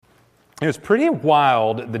It was pretty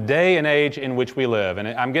wild, the day and age in which we live. And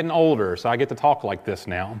I'm getting older, so I get to talk like this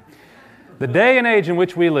now. The day and age in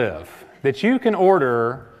which we live, that you can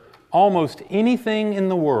order almost anything in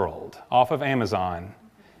the world off of Amazon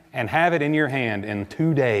and have it in your hand in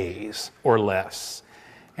 2 days or less.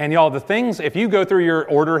 And y'all, the things, if you go through your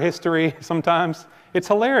order history sometimes, it's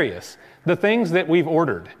hilarious. The things that we've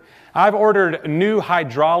ordered. I've ordered new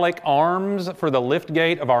hydraulic arms for the lift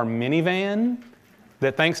gate of our minivan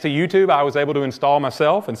that, thanks to YouTube, I was able to install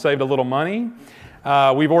myself and saved a little money.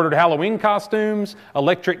 We've ordered Halloween costumes,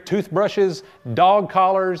 electric toothbrushes, dog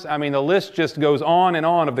collars. I mean, the list just goes on and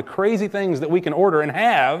on of the crazy things that we can order and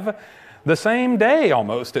have the same day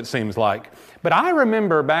almost, it seems like. But I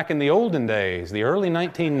remember back in the olden days, the early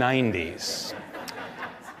 1990s,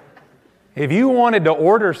 if you wanted to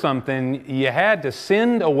order something, you had to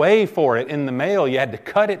send away for it in the mail. You had to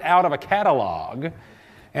cut it out of a catalog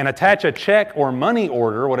and attach a check or money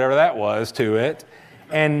order, whatever that was, to it,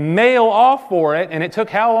 and mail off for it. And it took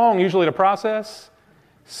how long usually to process?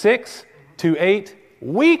 6 to 8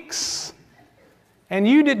 weeks. And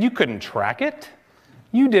you couldn't track it.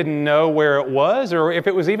 You didn't know where it was or if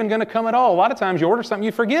it was even going to come at all. A lot of times you order something,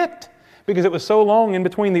 you forget because it was so long in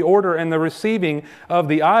between the order and the receiving of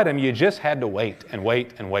the item. You just had to wait and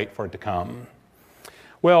wait and wait for it to come.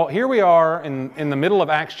 Well, here we are in the middle of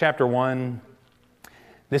Acts chapter 1.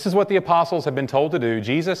 This is what the apostles have been told to do.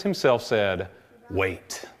 Jesus himself said,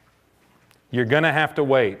 wait. You're going to have to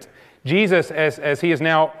wait. Jesus, as he is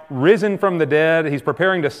now risen from the dead, he's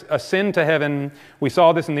preparing to ascend to heaven. We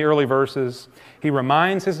saw this in the early verses. He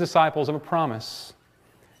reminds his disciples of a promise.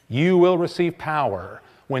 You will receive power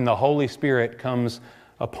when the Holy Spirit comes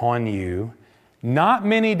upon you. Not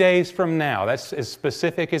many days from now. That's as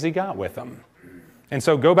specific as he got with them. And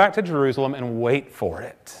so go back to Jerusalem and wait for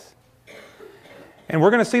it. And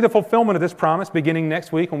we're going to see the fulfillment of this promise beginning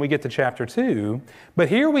next week when we get to chapter 2. But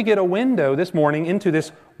here we get a window this morning into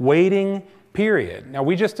this waiting period. Now,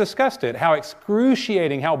 we just discussed it, how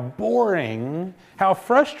excruciating, how boring, how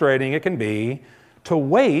frustrating it can be to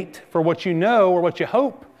wait for what you know or what you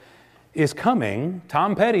hope is coming.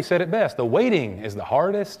 Tom Petty said it best, the waiting is the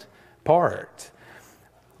hardest part.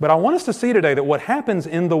 But I want us to see today that what happens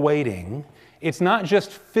in the waiting, it's not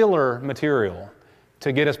just filler material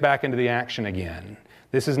to get us back into the action again.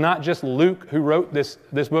 This is not just Luke who wrote this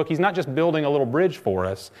book. He's not just building a little bridge for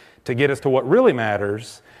us to get us to what really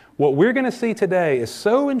matters. What we're going to see today is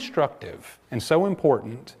so instructive and so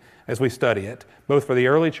important as we study it, both for the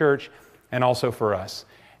early church and also for us.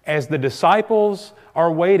 As the disciples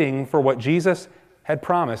are waiting for what Jesus had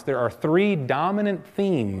promised, there are 3 dominant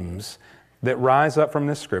themes that rise up from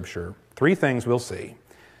this scripture. 3 things we'll see.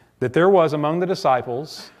 That there was among the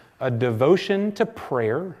disciples a devotion to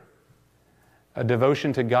prayer, a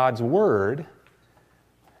devotion to God's Word,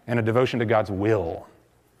 and a devotion to God's will.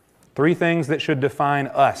 3 things that should define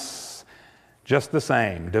us just the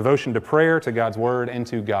same. Devotion to prayer, to God's Word, and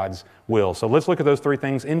to God's will. So let's look at those 3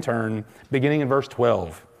 things in turn, beginning in verse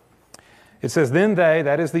 12. It says, Then they,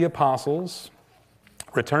 that is the apostles,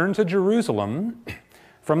 returned to Jerusalem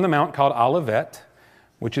from the mount called Olivet,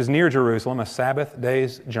 which is near Jerusalem, a Sabbath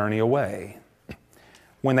day's journey away.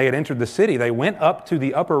 When they had entered the city, they went up to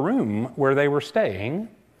the upper room where they were staying.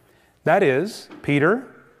 That is, Peter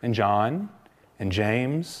and John and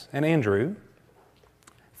James and Andrew,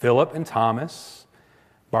 Philip and Thomas,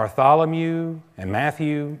 Bartholomew and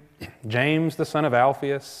Matthew, James the son of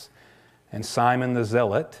Alphaeus, and Simon the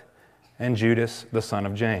Zealot, and Judas the son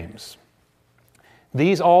of James.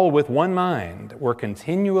 These all with one mind were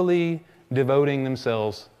continually devoting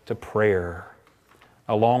themselves to prayer,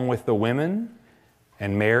 along with the women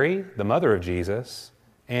and Mary, the mother of Jesus,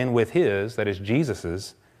 and with his, that is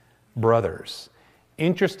Jesus's, brothers.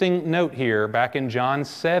 Interesting note here, back in John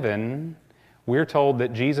 7, we're told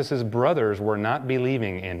that Jesus's brothers were not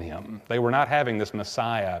believing in him. They were not having this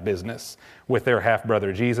Messiah business with their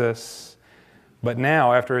half-brother Jesus. But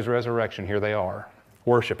now, after his resurrection, here they are,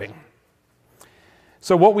 worshiping.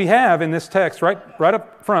 So what we have in this text, right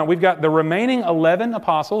up front, we've got the remaining 11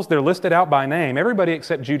 apostles. They're listed out by name, everybody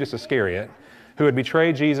except Judas Iscariot, who had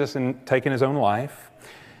betrayed Jesus and taken his own life.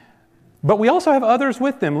 But we also have others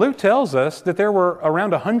with them. Luke tells us that there were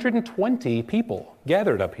around 120 people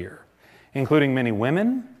gathered up here, including many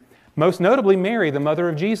women. Most notably, Mary, the mother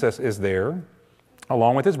of Jesus, is there,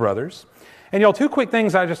 along with his brothers. And y'all, 2 quick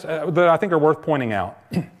things that I think are worth pointing out.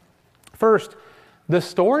 First, the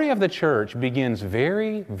story of the church begins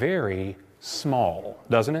very, very small,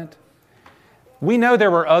 doesn't it? We know there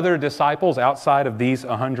were other disciples outside of these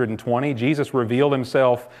 120. Jesus revealed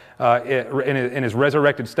himself in his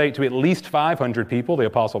resurrected state to at least 500 people, the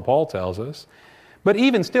Apostle Paul tells us. But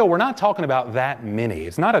even still, we're not talking about that many.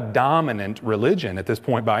 It's not a dominant religion at this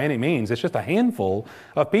point by any means. It's just a handful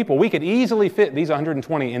of people. We could easily fit these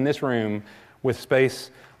 120 in this room with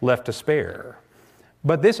space left to spare.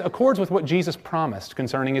 But this accords with what Jesus promised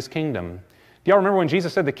concerning His kingdom. Do y'all remember when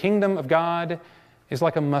Jesus said the kingdom of God is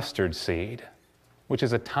like a mustard seed, which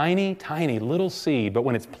is a tiny, tiny little seed, but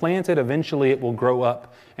when it's planted, eventually it will grow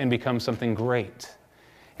up and become something great.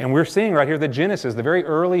 And we're seeing right here the Genesis, the very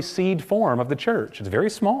early seed form of the church. It's very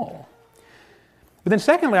small. But then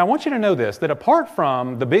secondly, I want you to know this, that apart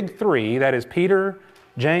from the big three, that is Peter,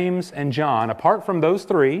 James, and John, apart from those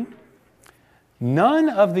three, none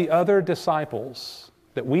of the other disciples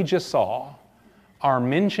that we just saw are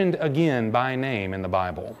mentioned again by name in the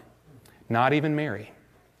Bible. Not even Mary.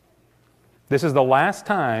 This is the last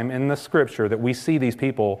time in the Scripture that we see these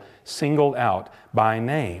people singled out by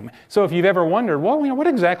name. So if you've ever wondered, well, what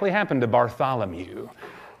exactly happened to Bartholomew,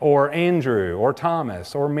 or Andrew, or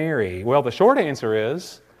Thomas, or Mary? Well, the short answer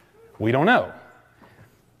is, we don't know.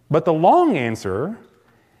 But the long answer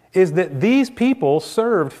is that these people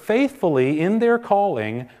served faithfully in their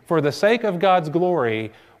calling for the sake of God's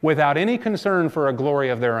glory without any concern for a glory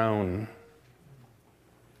of their own.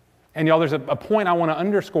 And y'all, there's a point I want to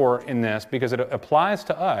underscore in this because it applies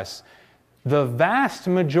to us. The vast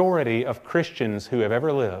majority of Christians who have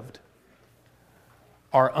ever lived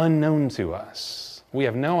are unknown to us. We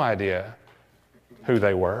have no idea who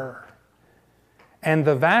they were. And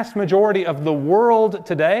the vast majority of the world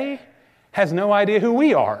today has no idea who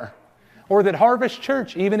we are or that Harvest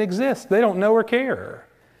Church even exists. They don't know or care.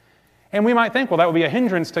 And we might think, well, that would be a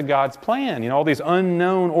hindrance to God's plan. All these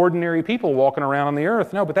unknown, ordinary people walking around on the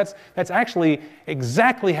earth. No, but that's actually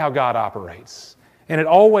exactly how God operates. And it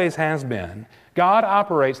always has been. God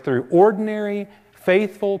operates through ordinary,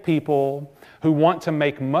 faithful people who want to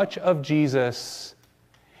make much of Jesus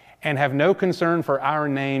and have no concern for our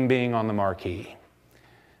name being on the marquee.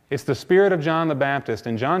 It's the spirit of John the Baptist.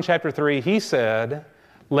 In John chapter 3, he said,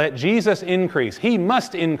 "Let Jesus increase. He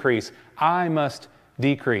must increase. I must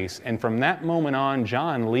decrease." And from that moment on,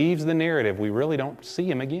 John leaves the narrative. We really don't see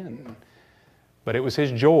him again. But it was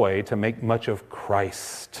his joy to make much of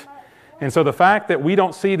Christ. And so the fact that we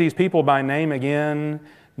don't see these people by name again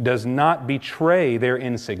does not betray their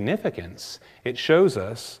insignificance. It shows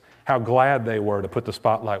us how glad they were to put the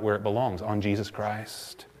spotlight where it belongs, on Jesus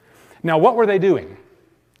Christ. Now, what were they doing?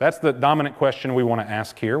 That's the dominant question we want to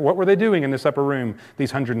ask here. What were they doing in this upper room,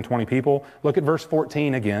 these 120 people? Look at verse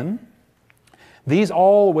 14 again. These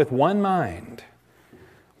all with one mind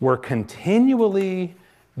were continually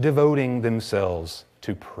devoting themselves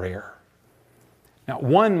to prayer. Now,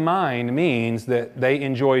 one mind means that they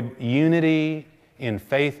enjoyed unity in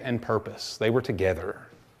faith and purpose. They were together.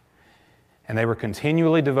 And they were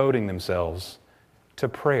continually devoting themselves to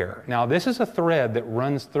prayer. Now, this is a thread that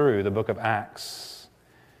runs through the book of Acts.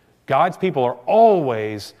 God's people are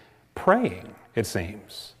always praying, it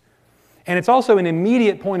seems. And it's also an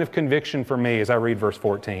immediate point of conviction for me as I read verse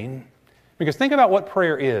 14. Because think about what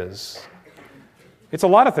prayer is. It's a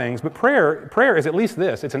lot of things, but prayer is at least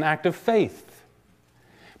this. It's an act of faith.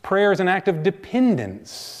 Prayer is an act of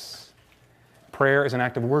dependence. Prayer is an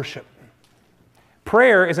act of worship.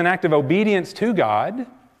 Prayer is an act of obedience to God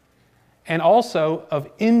and also of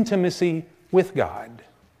intimacy with God.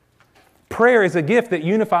 Prayer is a gift that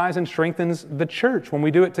unifies and strengthens the church when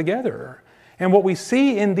we do it together. And what we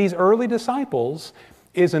see in these early disciples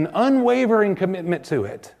is an unwavering commitment to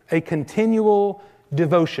it, a continual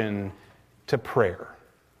devotion to prayer.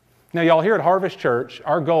 Now, y'all, here at Harvest Church,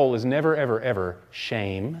 our goal is never, ever, ever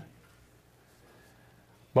shame,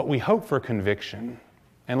 but we hope for conviction.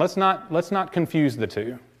 And let's not confuse the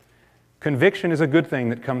two. Conviction is a good thing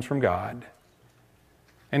that comes from God.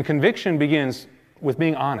 And conviction begins with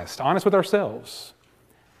being honest with ourselves,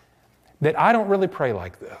 that I don't really pray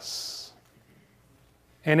like this.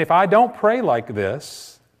 And if I don't pray like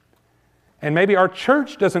this, and maybe our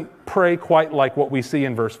church doesn't pray quite like what we see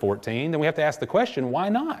in verse 14, then we have to ask the question, why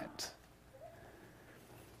not?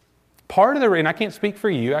 Part of the reason, I can't speak for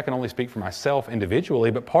you, I can only speak for myself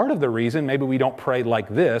individually, but part of the reason maybe we don't pray like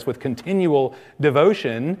this with continual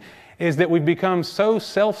devotion is that we've become so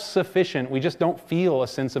self-sufficient, we just don't feel a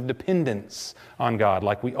sense of dependence on God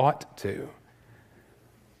like we ought to.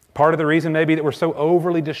 Part of the reason maybe that we're so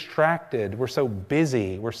overly distracted, we're so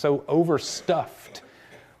busy, we're so overstuffed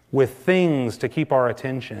with things to keep our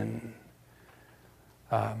attention.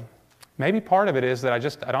 Maybe part of it is that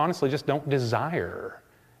I honestly just don't desire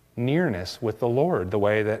nearness with the Lord the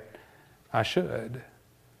way that I should.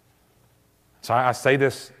 So I say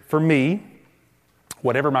this for me,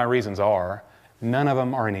 whatever my reasons are, none of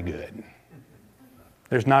them are any good.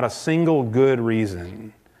 There's not a single good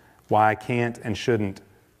reason why I can't and shouldn't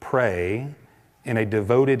pray in a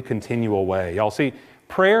devoted, continual way. Y'all see,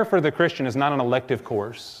 prayer for the Christian is not an elective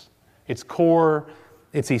course. It's core,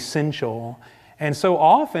 it's essential. And so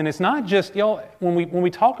often, it's not just, y'all, when we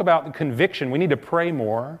talk about the conviction, we need to pray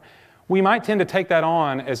more, we might tend to take that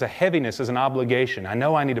on as a heaviness, as an obligation. I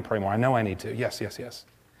know I need to pray more. I know I need to. Yes, yes, yes.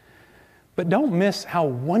 But don't miss how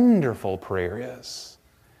wonderful prayer is.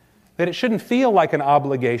 That it shouldn't feel like an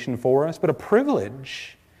obligation for us, but a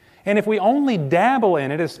privilege. And if we only dabble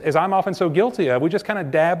in it, as I'm often so guilty of, we just kind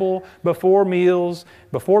of dabble before meals,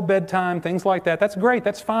 before bedtime, things like that. That's great,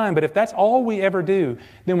 that's fine. But if that's all we ever do,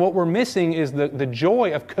 then what we're missing is the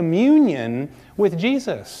joy of communion with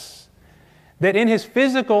Jesus. That in His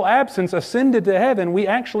physical absence, ascended to heaven, we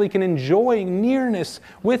actually can enjoy nearness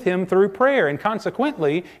with Him through prayer. And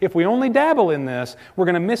consequently, if we only dabble in this, we're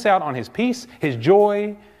going to miss out on His peace, His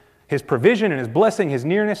joy, His provision and His blessing, His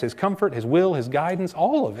nearness, His comfort, His will, His guidance,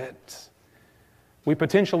 all of it. We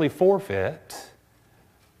potentially forfeit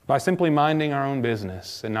by simply minding our own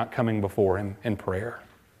business and not coming before Him in prayer.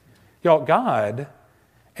 Y'all, God,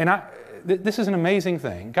 this is an amazing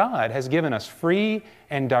thing. God has given us free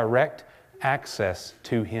and direct access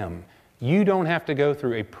to Him. You don't have to go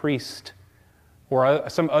through a priest or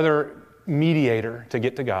some other mediator to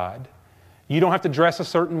get to God. You don't have to dress a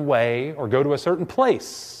certain way or go to a certain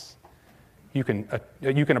place. You can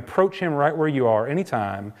approach Him right where you are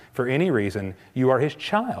anytime, for any reason. You are His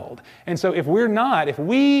child. And so if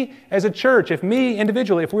we as a church, if me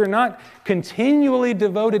individually, if we're not continually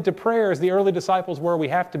devoted to prayer as the early disciples were, we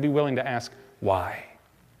have to be willing to ask why.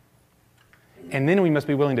 And then we must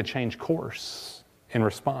be willing to change course in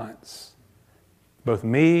response. Both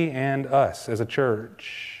me and us as a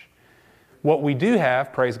church. What we do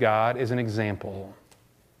have, praise God, is an example.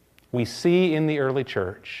 We see in the early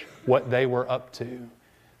church what they were up to.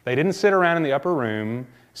 They didn't sit around in the upper room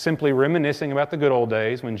simply reminiscing about the good old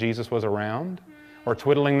days when Jesus was around or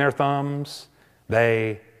twiddling their thumbs.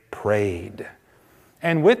 They prayed.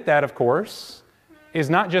 And with that, of course,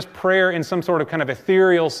 is not just prayer in some sort of kind of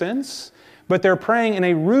ethereal sense, but they're praying in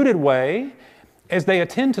a rooted way as they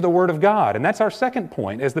attend to the Word of God. And that's our second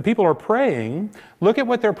point. As the people are praying, look at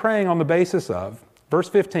what they're praying on the basis of. Verse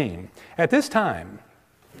 15, at this time,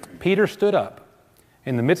 Peter stood up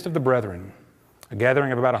in the midst of the brethren. A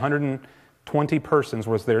gathering of about 120 persons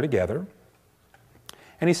was there together.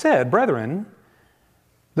 And he said, brethren,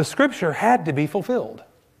 the Scripture had to be fulfilled,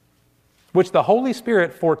 which the Holy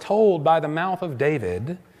Spirit foretold by the mouth of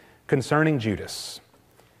David concerning Judas,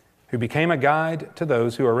 who became a guide to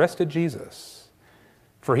those who arrested Jesus.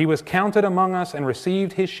 For he was counted among us and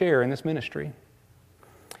received his share in this ministry.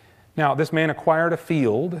 Now, this man acquired a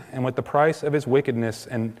field, and with the price of his wickedness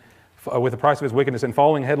and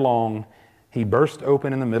falling headlong, he burst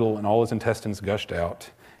open in the middle, and all his intestines gushed out.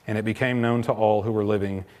 And it became known to all who were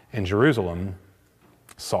living in Jerusalem.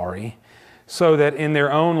 So that in their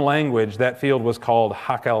own language, that field was called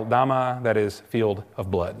Hakeldama, that is, field of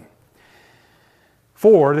blood.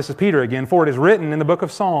 For, this is Peter again, for it is written in the book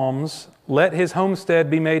of Psalms, let his homestead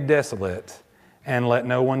be made desolate, and let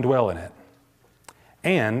no one dwell in it.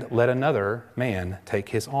 And let another man take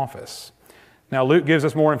his office. Now, Luke gives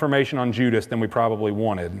us more information on Judas than we probably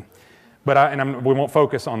wanted, but we won't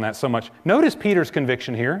focus on that so much. Notice Peter's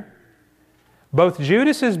conviction here. Both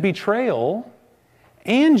Judas's betrayal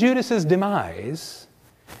and Judas's demise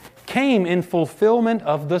came in fulfillment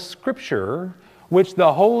of the Scripture which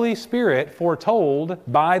the Holy Spirit foretold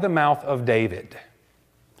by the mouth of David.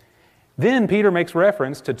 Then Peter makes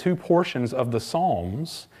reference to two portions of the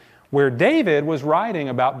Psalms where David was writing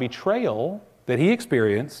about betrayal that he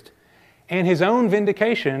experienced and his own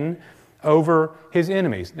vindication over his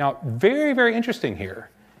enemies. Now, very, very interesting here.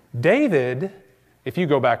 David, if you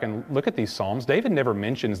go back and look at these Psalms, David never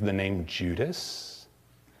mentions the name Judas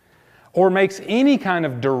or makes any kind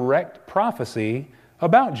of direct prophecy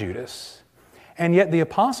about Judas. And yet the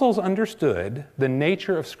apostles understood the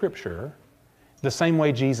nature of Scripture the same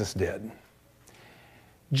way Jesus did.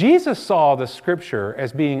 Jesus saw the Scripture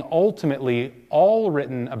as being ultimately all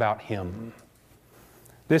written about Him.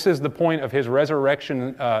 This is the point of His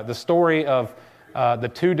resurrection, the story of the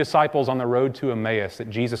two disciples on the road to Emmaus, that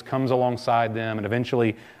Jesus comes alongside them and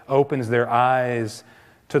eventually opens their eyes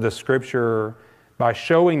to the Scripture by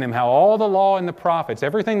showing them how all the law and the prophets,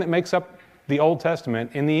 everything that makes up the Old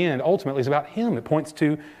Testament, in the end, ultimately is about Him. It points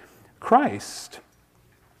to Christ.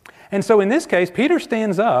 And so in this case, Peter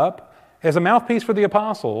stands up as a mouthpiece for the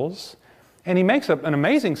apostles, and he makes an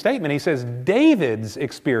amazing statement. He says, David's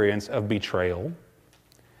experience of betrayal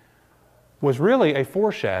was really a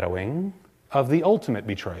foreshadowing of the ultimate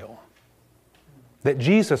betrayal. that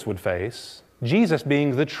Jesus would face, Jesus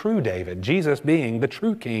being the true David, Jesus being the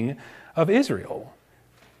true king of Israel.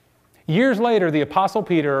 Years later, the Apostle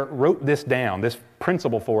Peter wrote this down, this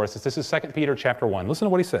principle for us. This is 2 Peter chapter 1. Listen to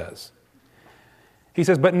what he says. He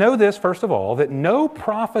says, "But know this, first of all, that no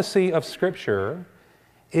prophecy of Scripture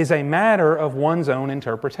is a matter of one's own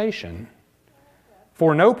interpretation.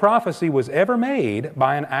 For no prophecy was ever made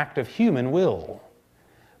by an act of human will,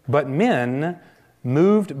 but men,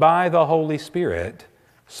 moved by the Holy Spirit,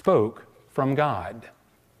 spoke from God."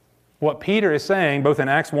 What Peter is saying, both in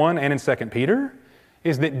Acts 1 and in 2 Peter,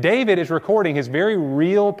 is that David is recording his very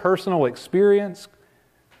real personal experience,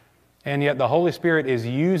 and yet the Holy Spirit is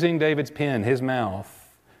using David's pen, his mouth,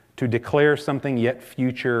 to declare something yet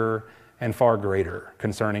future and far greater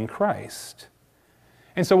concerning Christ.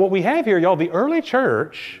 And so what we have here, y'all, the early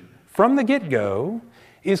church, from the get-go,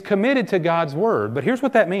 is committed to God's Word. But here's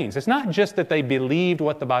what that means. It's not just that they believed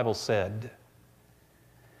what the Bible said,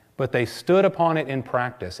 but they stood upon it in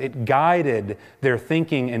practice. It guided their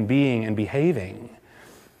thinking and being and behaving.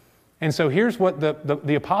 And so here's what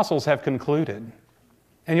the apostles have concluded.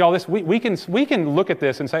 And y'all, we can look at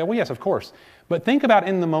this and say, well, yes, of course. But think about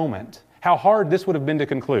in the moment how hard this would have been to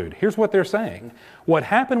conclude. Here's what they're saying. What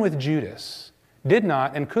happened with Judas did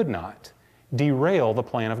not and could not derail the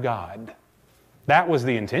plan of God. That was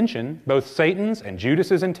the intention, both Satan's and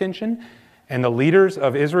Judas's intention, and the leaders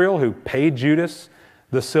of Israel who paid Judas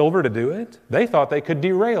the silver to do it. They thought they could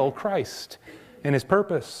derail Christ and His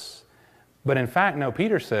purpose. But in fact, no,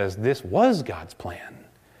 Peter says this was God's plan,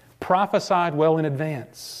 prophesied well in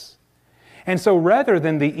advance. And so rather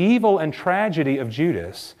than the evil and tragedy of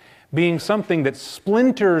Judas being something that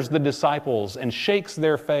splinters the disciples and shakes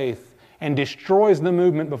their faith and destroys the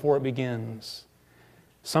movement before it begins,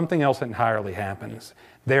 something else entirely happens.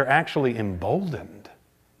 They're actually emboldened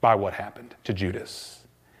by what happened to Judas,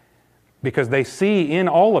 because they see in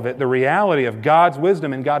all of it the reality of God's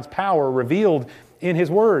wisdom and God's power revealed in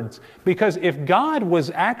His words. Because if God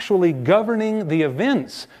was actually governing the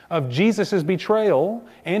events of Jesus' betrayal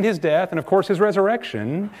and His death and of course His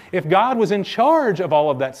resurrection, if God was in charge of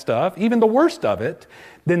all of that stuff, even the worst of it,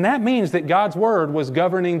 then that means that God's Word was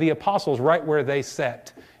governing the apostles right where they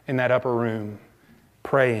sat in that upper room,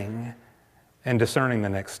 praying and discerning the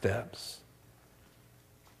next steps.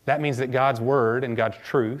 That means that God's Word and God's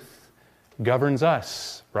truth governs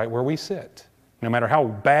us right where we sit. No matter how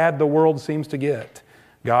bad the world seems to get,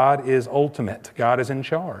 God is ultimate. God is in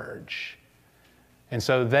charge. And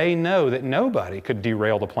so they know that nobody could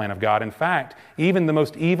derail the plan of God. In fact, even the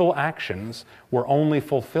most evil actions were only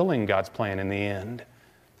fulfilling God's plan in the end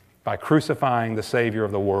by crucifying the Savior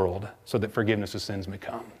of the world so that forgiveness of sins may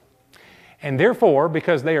come. And therefore,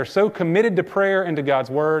 because they are so committed to prayer and to God's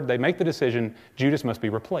Word, they make the decision Judas must be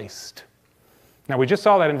replaced. Now, we just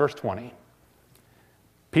saw that in verse 20.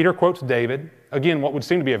 Peter quotes David, again, what would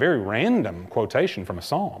seem to be a very random quotation from a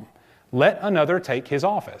psalm. Let another take his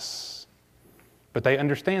office. But they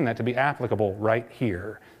understand that to be applicable right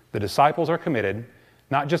here. The disciples are committed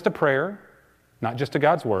not just to prayer, not just to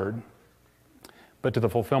God's Word, but to the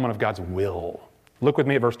fulfillment of God's will. Look with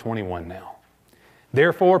me at verse 21 now.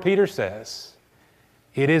 Therefore, Peter says,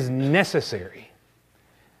 it is necessary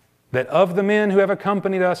that of the men who have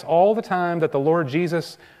accompanied us all the time that the Lord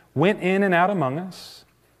Jesus went in and out among us,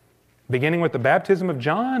 beginning with the baptism of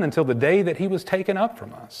John until the day that He was taken up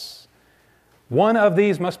from us, one of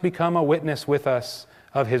these must become a witness with us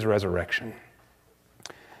of His resurrection.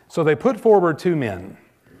 So they put forward two men,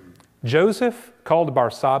 Joseph, called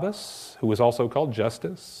Barsabbas, who was also called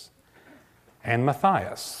Justus, and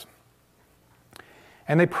Matthias.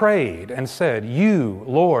 And they prayed and said, You,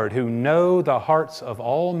 Lord, who know the hearts of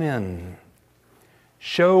all men,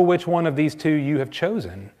 show which one of these two you have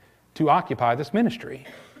chosen to occupy this ministry.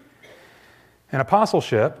 An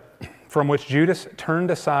apostleship from which Judas turned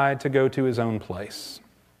aside to go to his own place.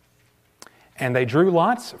 And they drew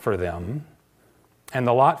lots for them, and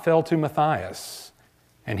the lot fell to Matthias,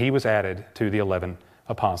 and he was added to the 11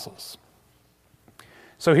 apostles.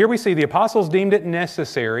 So here we see the apostles deemed it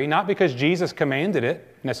necessary, not because Jesus commanded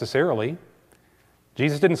it necessarily.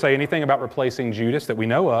 Jesus didn't say anything about replacing Judas that we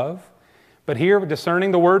know of. But here,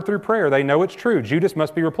 discerning the Word through prayer, they know it's true. Judas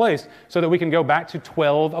must be replaced so that we can go back to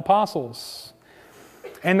 12 apostles.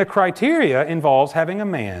 And the criteria involves having a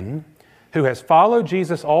man who has followed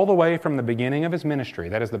Jesus all the way from the beginning of His ministry,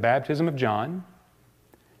 that is the baptism of John,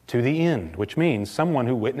 to the end, which means someone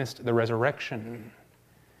who witnessed the resurrection.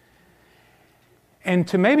 And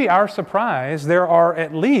to maybe our surprise, there are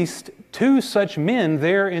at least two such men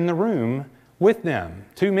there in the room with them.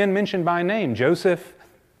 Two men mentioned by name, Joseph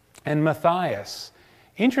and Matthias.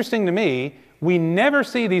 Interesting to me, we never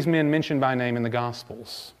see these men mentioned by name in the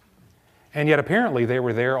Gospels. And yet apparently they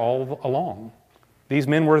were there all along. These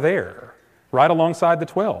men were there, right alongside the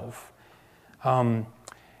 12.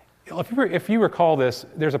 If you recall this,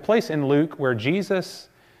 there's a place in Luke where Jesus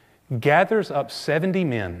gathers up 70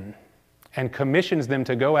 men and commissions them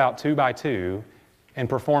to go out 2 by 2 and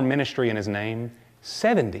perform ministry in His name.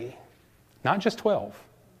 70, not just 12.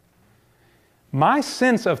 My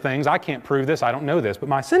sense of things, I can't prove this, I don't know this, but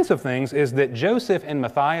my sense of things is that Joseph and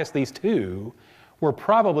Matthias, these two, were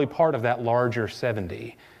probably part of that larger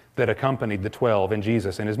 70 that accompanied the 12 and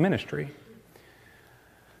Jesus in His ministry.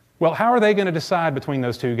 Well, how are they going to decide between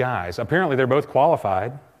those two guys? Apparently they're both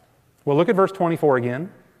qualified. Well, look at verse 24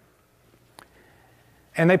 again.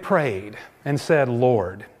 And they prayed and said,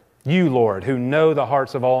 Lord, you, Lord, who know the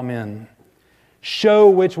hearts of all men, show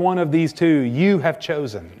which one of these two you have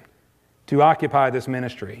chosen to occupy this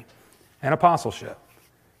ministry and apostleship,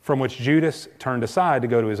 from which Judas turned aside to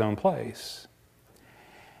go to his own place.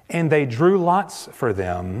 And they drew lots for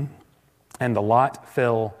them, and the lot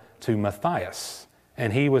fell to Matthias,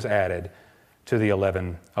 and he was added to the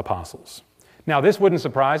 11 apostles. Now, this wouldn't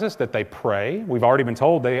surprise us that they pray. We've already been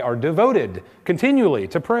told they are devoted continually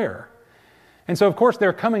to prayer. And so, of course,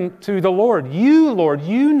 they're coming to the Lord. You, Lord,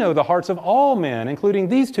 you know the hearts of all men, including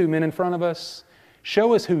these two men in front of us.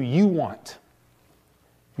 Show us who you want.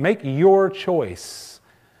 Make your choice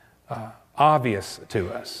obvious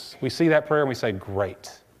to us. We see that prayer and we say,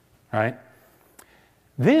 great, right?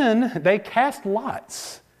 Then they cast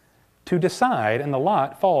lots to decide, and the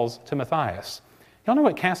lot falls to Matthias. Y'all know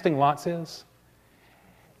what casting lots is?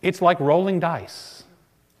 It's like rolling dice.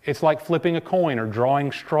 It's like flipping a coin or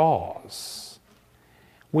drawing straws.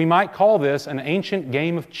 We might call this an ancient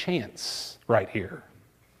game of chance right here.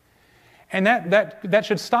 And that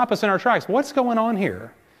should stop us in our tracks. What's going on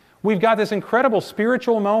here? We've got this incredible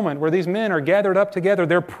spiritual moment where these men are gathered up together.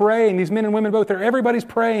 They're praying, these men and women both, everybody's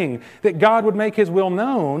praying that God would make His will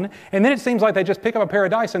known. And then it seems like they just pick up a pair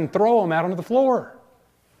of dice and throw them out onto the floor.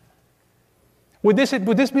 Would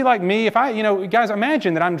this be like me if guys,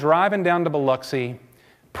 imagine that I'm driving down to Biloxi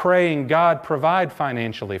praying, God, provide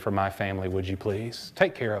financially for my family, would you please?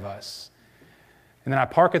 Take care of us. And then I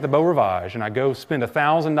park at the Beau Rivage and I go spend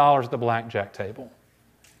 $1,000 at the blackjack table.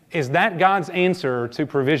 Is that God's answer to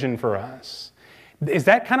provision for us? Is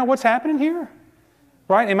that kind of what's happening here?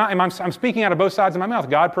 Right? I'm speaking out of both sides of my mouth.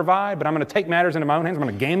 God provide, but I'm going to take matters into my own hands. I'm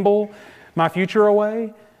going to gamble my future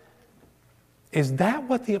away. Is that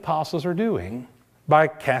what the apostles are doing by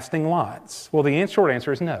casting lots? Well, the short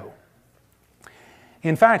answer is no.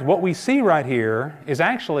 In fact, what we see right here is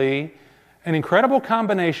actually an incredible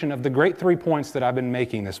combination of the great 3 points that I've been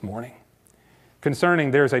making this morning concerning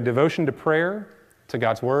there's a devotion to prayer, to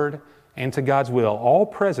God's Word, and to God's will, all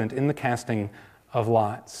present in the casting of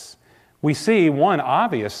lots. We see one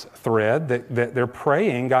obvious thread that they're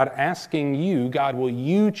praying, God asking you, God, will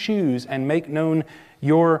you choose and make known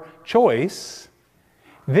your choice?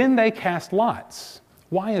 Then they cast lots.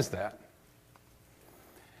 Why is that?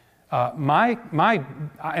 And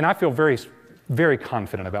I feel very, very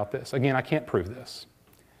confident about this. Again, I can't prove this.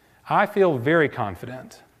 I feel very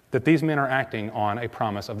confident that these men are acting on a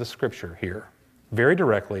promise of the Scripture here. Very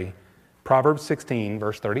directly, Proverbs 16,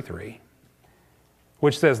 verse 33,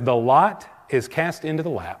 which says, the lot is cast into the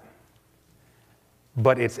lap,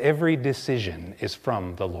 but its every decision is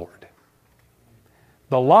from the Lord.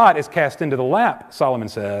 The lot is cast into the lap, Solomon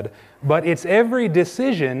said, but its every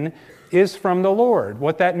decision is from the Lord.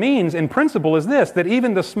 What that means in principle is this, that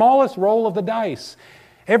even the smallest roll of the dice,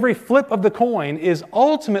 every flip of the coin is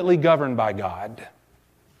ultimately governed by God.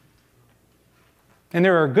 And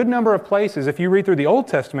there are a good number of places, if you read through the Old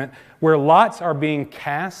Testament, where lots are being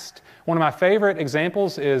cast. One of my favorite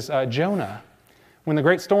examples is Jonah. When the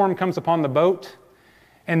great storm comes upon the boat,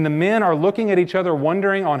 and the men are looking at each other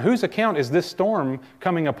wondering, on whose account is this storm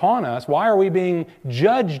coming upon us? Why are we being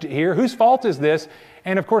judged here? Whose fault is this?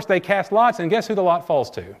 And of course they cast lots, and guess who the lot falls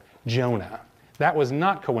to? Jonah. That was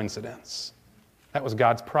not coincidence. That was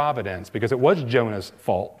God's providence, because it was Jonah's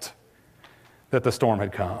fault that the storm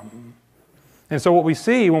had come. And so what we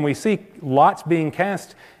see when we see lots being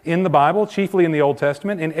cast in the Bible, chiefly in the Old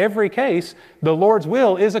Testament, in every case, the Lord's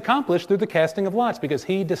will is accomplished through the casting of lots because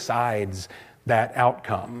He decides that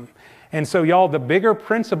outcome. And so, y'all, the bigger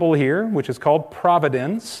principle here, which is called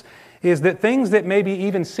providence, is that things that maybe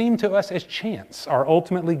even seem to us as chance are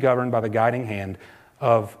ultimately governed by the guiding hand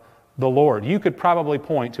of the Lord. You could probably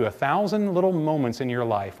point to 1,000 little moments in your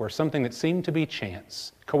life where something that seemed to be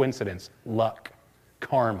chance, coincidence, luck,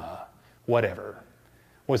 karma, whatever,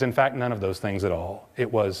 was in fact none of those things at all.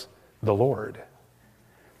 It was the Lord.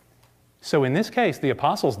 So in this case, the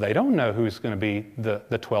apostles, they don't know who's going to be the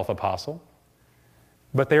 12th apostle,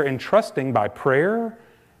 but they're entrusting by prayer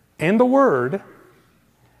and the Word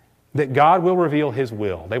that God will reveal His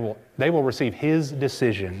will. They will receive His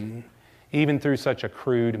decision, even through such a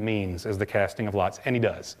crude means as the casting of lots. And He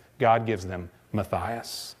does. God gives them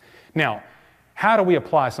Matthias. Now, how do we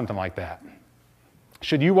apply something like that?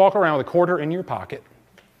 Should you walk around with a quarter in your pocket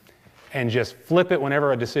and just flip it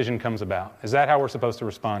whenever a decision comes about? Is that how we're supposed to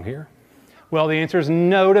respond here? Well, the answer is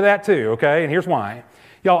no to that too, okay? And here's why.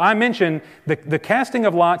 Y'all, I mentioned the casting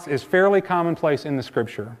of lots is fairly commonplace in the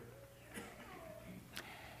Scripture.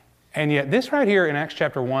 And yet this right here in Acts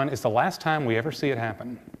chapter 1 is the last time we ever see it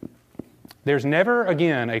happen. There's never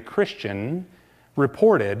again a Christian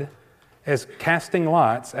reported as casting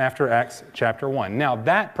lots after Acts chapter 1. Now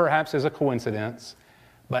that perhaps is a coincidence,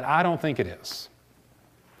 but I don't think it is.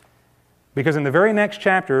 Because in the very next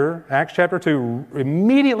chapter, Acts chapter 2,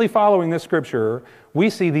 immediately following this scripture, we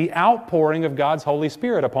see the outpouring of God's Holy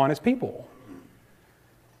Spirit upon His people.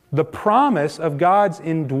 The promise of God's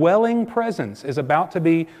indwelling presence is about to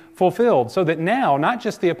be fulfilled, so that now, not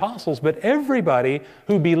just the apostles, but everybody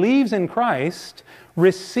who believes in Christ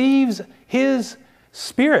receives His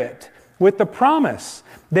Spirit with the promise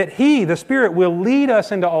that He, the Spirit, will lead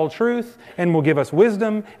us into all truth and will give us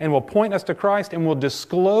wisdom and will point us to Christ and will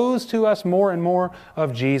disclose to us more and more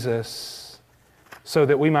of Jesus so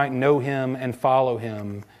that we might know Him and follow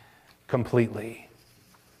Him completely.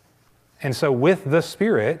 And so with the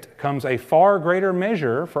Spirit comes a far greater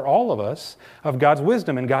measure for all of us of God's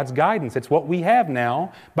wisdom and God's guidance. It's what we have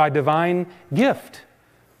now by divine gift.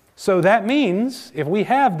 So that means if we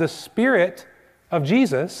have the Spirit of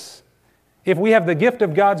Jesus, if we have the gift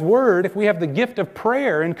of God's Word, if we have the gift of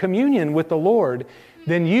prayer and communion with the Lord,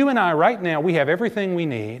 then you and I right now, we have everything we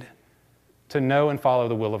need to know and follow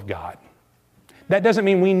the will of God. That doesn't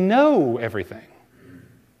mean we know everything,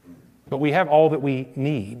 but we have all that we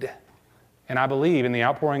need. And I believe in the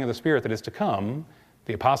outpouring of the Spirit that is to come.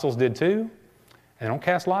 The apostles did too, and they don't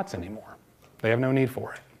cast lots anymore. They have no need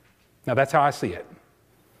for it. Now that's how I see it.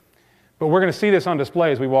 But we're going to see this on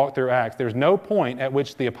display as we walk through Acts. There's no point at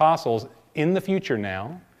which the apostles in the future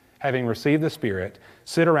now, having received the Spirit,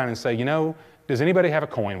 sit around and say, does anybody have a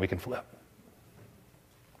coin we can flip?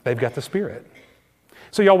 They've got the Spirit.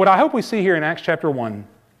 So y'all, what I hope we see here in Acts chapter 1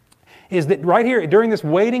 is that right here, during this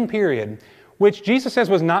waiting period, which Jesus says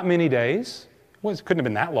was not many days, couldn't have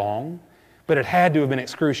been that long, but it had to have been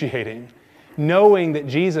excruciating, knowing that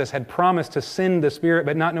Jesus had promised to send the Spirit,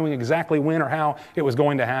 but not knowing exactly when or how it was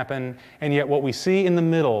going to happen. And yet what we see in the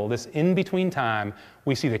middle, this in-between time,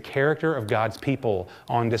 we see the character of God's people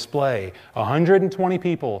on display. 120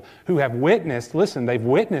 people who have witnessed, listen, they've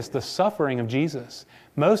witnessed the suffering of Jesus.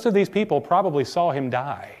 Most of these people probably saw Him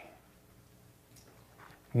die,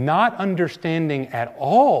 not understanding at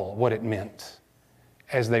all what it meant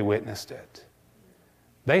as they witnessed it.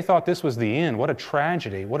 They thought this was the end. What a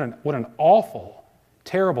tragedy. What an awful,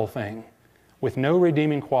 terrible thing with no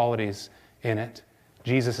redeeming qualities in it.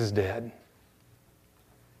 Jesus is dead.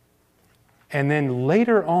 And then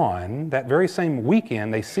later on, that very same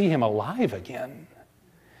weekend, they see Him alive again.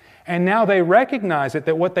 And now they recognize it,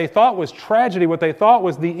 that what they thought was tragedy, what they thought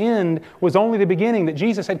was the end, was only the beginning, that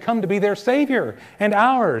Jesus had come to be their Savior and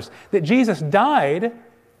ours, that Jesus died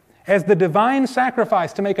as the divine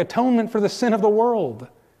sacrifice to make atonement for the sin of the world.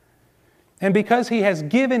 And because He has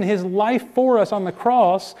given His life for us on the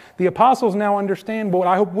cross, the apostles now understand, but what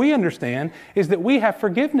I hope we understand is that we have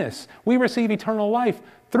forgiveness. We receive eternal life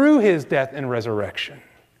through His death and resurrection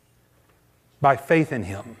by faith in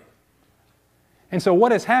Him. And so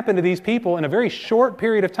what has happened to these people in a very short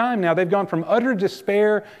period of time now, they've gone from utter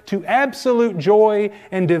despair to absolute joy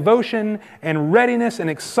and devotion and readiness and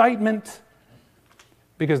excitement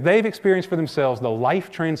because they've experienced for themselves the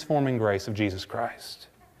life-transforming grace of Jesus Christ.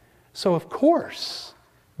 So of course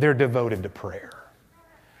they're devoted to prayer.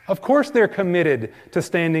 Of course they're committed to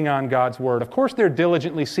standing on God's Word. Of course they're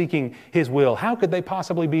diligently seeking His will. How could they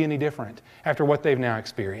possibly be any different after what they've now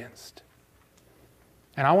experienced?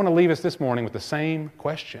 And I want to leave us this morning with the same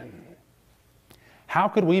question. How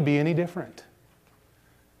could we be any different?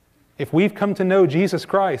 If we've come to know Jesus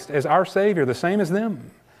Christ as our Savior, the same as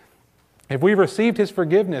them, if we've received His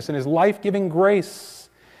forgiveness and His life-giving grace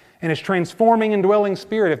and His transforming and dwelling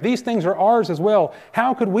Spirit, if these things are ours as well,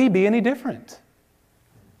 how could we be any different?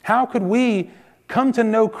 How could we come to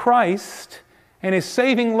know Christ and His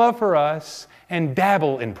saving love for us and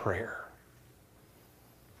dabble in prayer?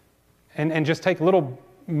 And just take little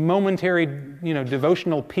momentary,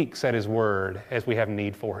 devotional peeks at His Word as we have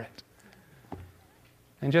need for it.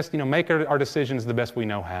 And just, make our decisions the best we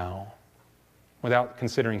know how. without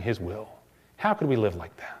considering His will. How could we live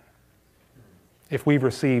like that if we've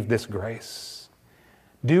received this grace?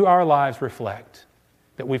 Do our lives reflect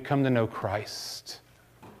that we've come to know Christ?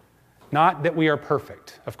 Not that we are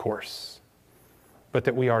perfect, of course, but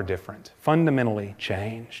that we are different, fundamentally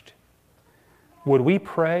changed. Would we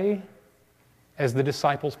pray as the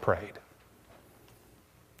disciples prayed,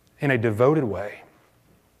 in a devoted way,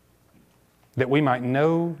 that we might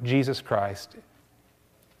know Jesus Christ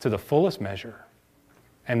to the fullest measure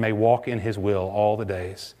and may walk in His will all the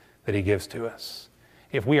days that He gives to us?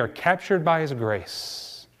 If we are captured by His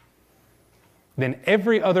grace, then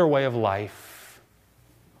every other way of life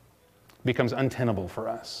becomes untenable for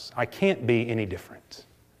us. I can't be any different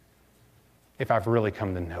if I've really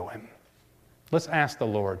come to know Him. Let's ask the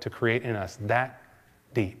Lord to create in us that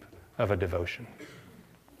deep of a devotion.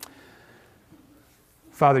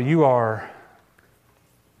 Father, You are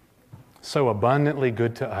so abundantly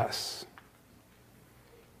good to us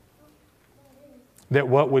that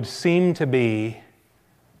what would seem to be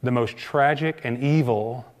the most tragic and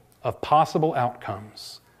evil of possible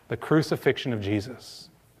outcomes, the crucifixion of Jesus,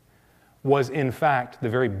 was in fact the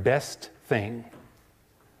very best thing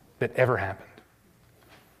that ever happened.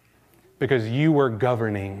 Because You were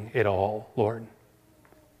governing it all, Lord.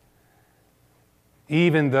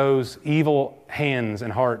 Even those evil hands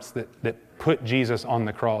and hearts that put Jesus on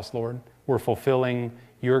the cross, Lord, were fulfilling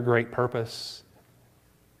Your great purpose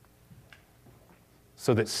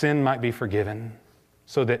so that sin might be forgiven,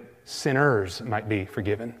 so that sinners might be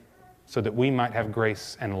forgiven, so that we might have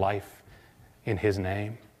grace and life in His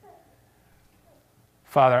name.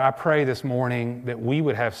 Father, I pray this morning that we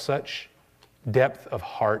would have such depth of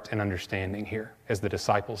heart and understanding here as the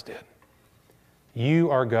disciples did. You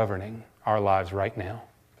are governing our lives right now.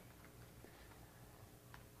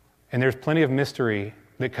 And there's plenty of mystery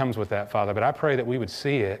that comes with that, Father, but I pray that we would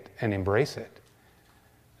see it and embrace it.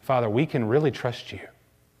 Father, we can really trust You.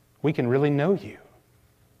 We can really know You.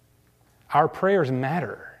 Our prayers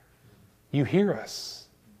matter. You hear us.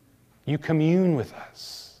 You commune with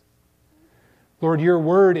us. Lord, Your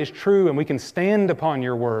word is true, and we can stand upon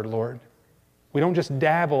Your word, Lord. We don't just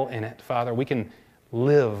dabble in it, Father. We can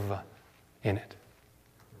live in it.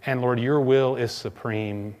 And Lord, Your will is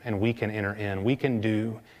supreme, and we can enter in. We can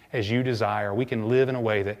do as You desire. We can live in a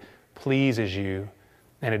way that pleases You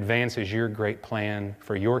and advances Your great plan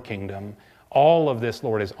for Your kingdom. All of this,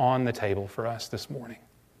 Lord, is on the table for us this morning,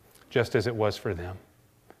 just as it was for them.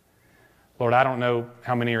 Lord, I don't know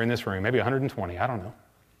how many are in this room, maybe 120, I don't know.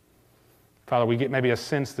 Father, we get maybe a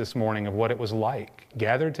sense this morning of what it was like,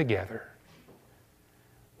 gathered together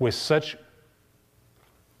with such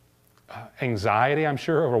anxiety, I'm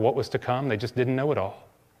sure, over what was to come. They just didn't know it all.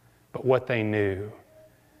 But what they knew,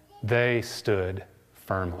 they stood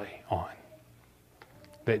firmly on.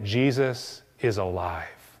 That Jesus is alive.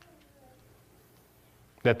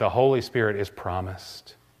 That the Holy Spirit is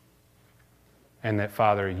promised. And that,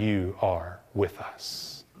 Father, You are with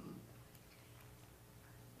us.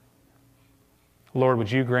 Lord,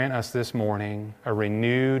 would You grant us this morning a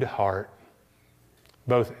renewed heart,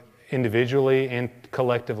 both individually and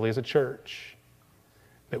collectively as a church,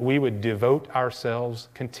 that we would devote ourselves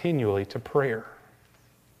continually to prayer.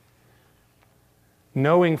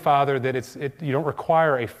 Knowing, Father, that You don't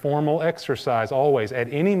require a formal exercise always.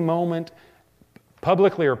 At any moment,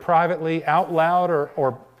 publicly or privately, out loud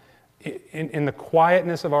or in the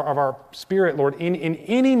quietness of our spirit, Lord, in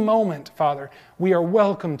any moment, Father, we are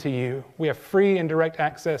welcome to You. We have free and direct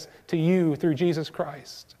access to You through Jesus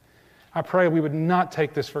Christ. I pray we would not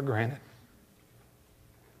take this for granted.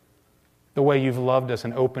 The way You've loved us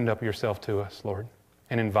and opened up Yourself to us, Lord,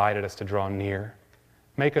 and invited us to draw near.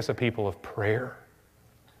 Make us a people of prayer.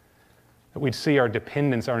 That we'd see our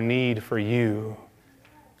dependence, our need for You,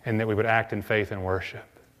 and that we would act in faith and worship.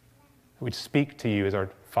 That we'd speak to You as our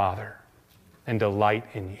Father and delight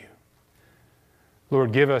in You.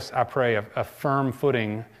 Lord, give us, I pray, a firm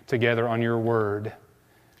footing together on Your word,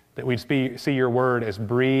 that we'd see Your word as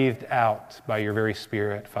breathed out by Your very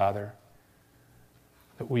Spirit, Father.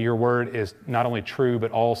 That Your word is not only true,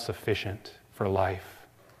 but all sufficient for life.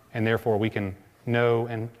 And therefore we can know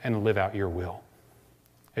and live out Your will,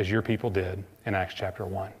 as Your people did in Acts chapter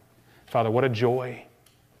 1. Father, what a joy.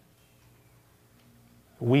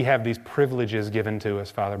 We have these privileges given to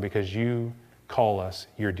us, Father, because You call us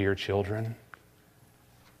Your dear children.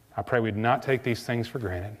 I pray we'd not take these things for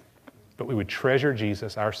granted, but we would treasure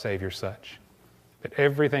Jesus, our Savior, such that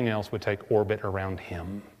everything else would take orbit around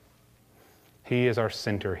Him. He is our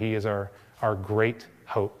center. He is our great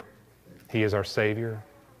hope. He is our Savior.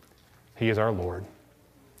 He is our Lord.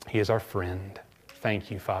 He is our friend.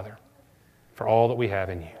 Thank You, Father, for all that we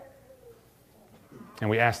have in You. And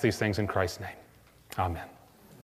we ask these things in Christ's name. Amen.